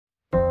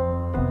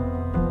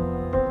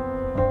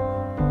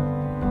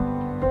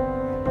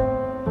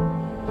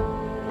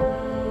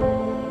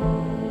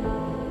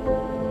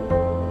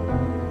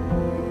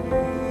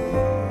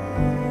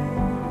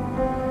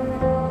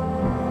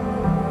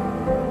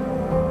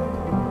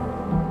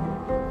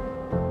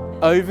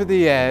Over the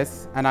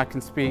years, and I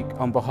can speak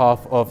on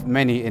behalf of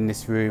many in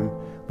this room,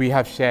 we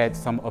have shared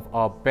some of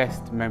our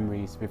best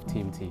memories with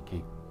Team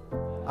Tiki.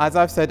 As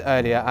I've said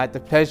earlier, I had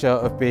the pleasure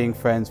of being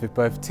friends with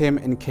both Tim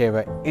and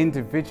Ciara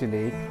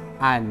individually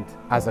and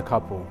as a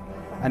couple.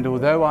 And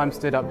although I'm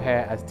stood up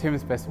here as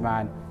Tim's best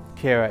man,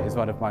 Ciara is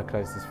one of my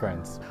closest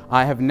friends.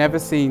 I have never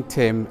seen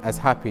Tim as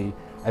happy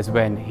as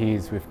when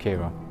he's with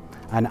Ciara.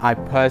 And I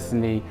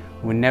personally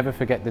will never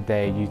forget the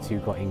day you two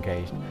got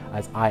engaged,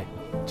 as I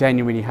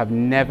genuinely have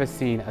never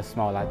seen a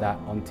smile like that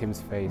on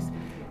Tim's face,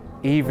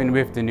 even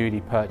with the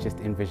newly purchased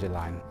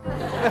Invisalign.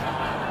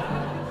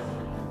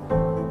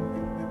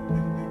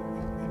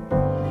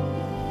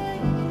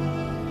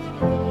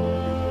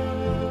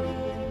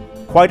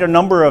 Quite a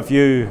number of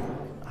you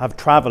have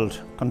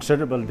travelled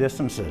considerable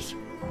distances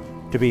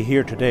to be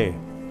here today,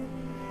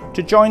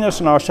 to join us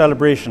in our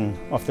celebration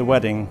of the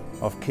wedding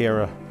of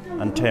Ciara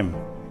and Tim.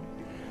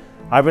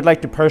 I would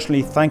like to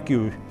personally thank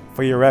you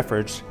for your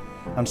efforts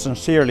and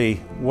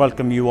sincerely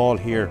welcome you all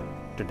here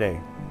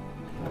today.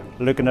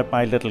 Looking at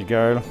my little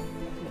girl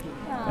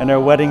in her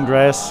wedding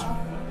dress,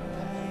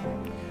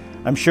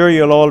 I'm sure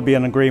you'll all be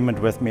in agreement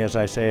with me as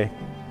I say,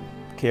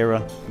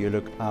 Ciara, you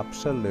look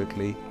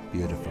absolutely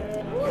beautiful.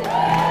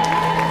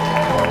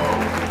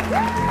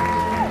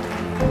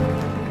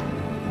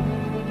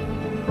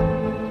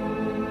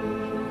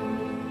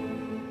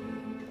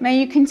 May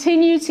you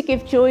continue to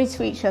give joy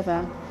to each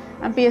other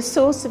and be a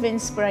source of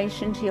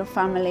inspiration to your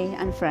family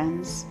and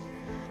friends.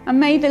 And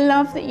may the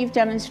love that you've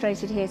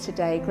demonstrated here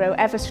today grow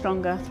ever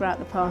stronger throughout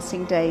the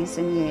passing days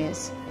and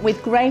years.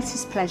 With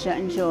greatest pleasure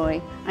and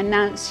joy,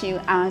 announce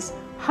you as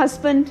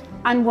husband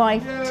and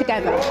wife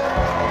together.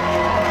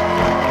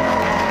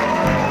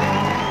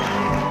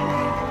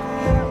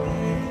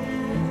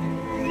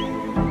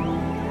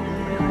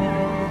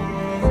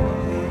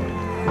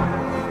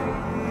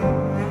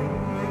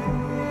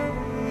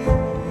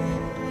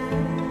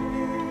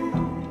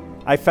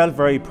 I felt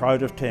very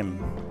proud of Tim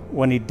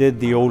when he did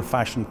the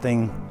old-fashioned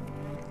thing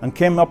and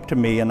came up to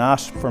me and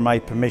asked for my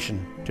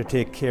permission to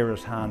take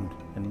Ciara's hand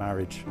in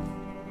marriage.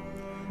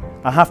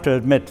 I have to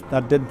admit,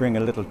 that did bring a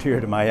little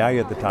tear to my eye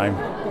at the time.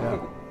 Yeah.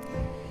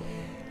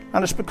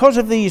 And it's because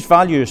of these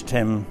values,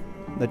 Tim,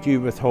 that you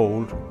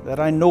withhold, that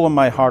I know in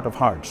my heart of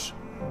hearts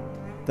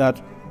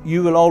that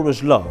you will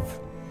always love,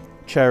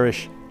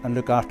 cherish and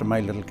look after my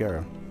little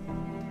girl.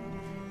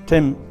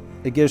 Tim,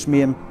 it gives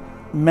me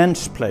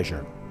immense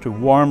pleasure to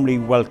warmly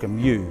welcome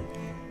you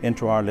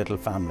into our little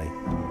family.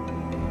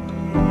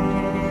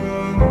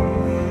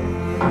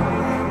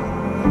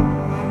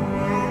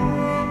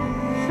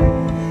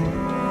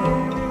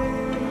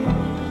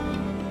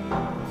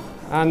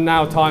 And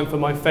now time for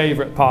my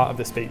favourite part of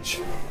the speech.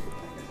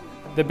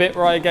 The bit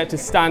where I get to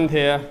stand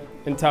here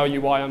and tell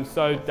you why I'm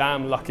so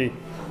damn lucky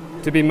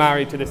to be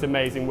married to this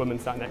amazing woman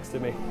sat next to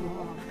me.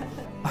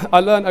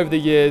 I learned over the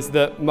years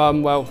that,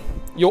 Mum, well,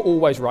 you're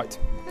always right.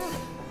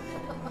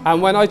 And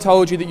when I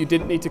told you that you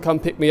didn't need to come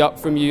pick me up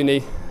from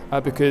uni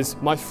because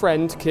my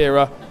friend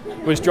Ciara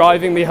was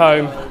driving me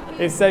home,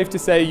 it's safe to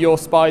say your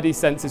spidey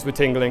senses were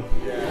tingling.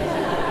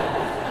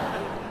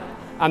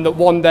 And that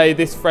one day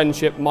this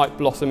friendship might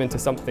blossom into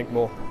something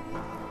more.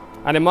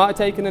 And it might have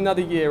taken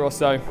another year or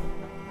so,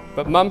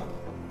 but Mum,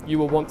 you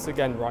were once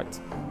again right.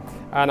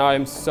 And I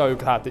am so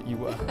glad that you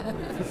were.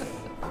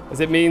 As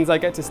it means I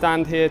get to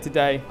stand here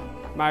today,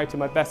 married to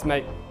my best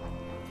mate,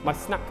 my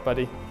snack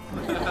buddy,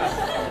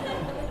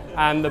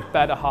 and the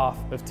better half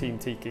of Team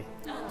Tiki.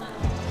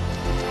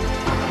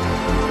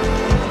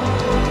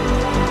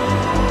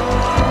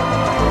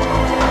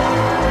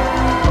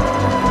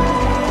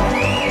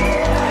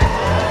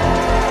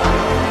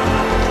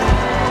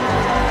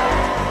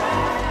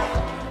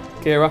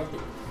 Ciara,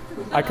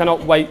 I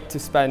cannot wait to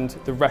spend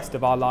the rest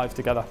of our lives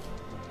together.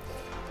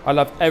 I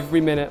love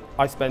every minute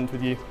I spend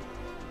with you,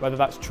 whether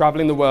that's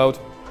travelling the world,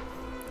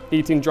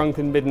 eating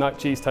drunken midnight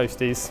cheese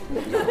toasties,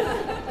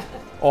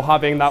 or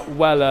having that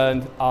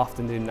well-earned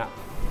afternoon nap.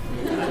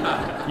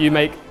 You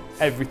make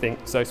everything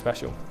so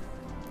special.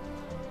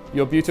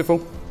 You're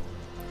beautiful,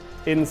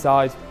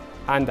 inside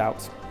and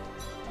out.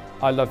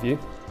 I love you,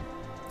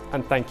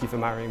 and thank you for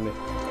marrying me.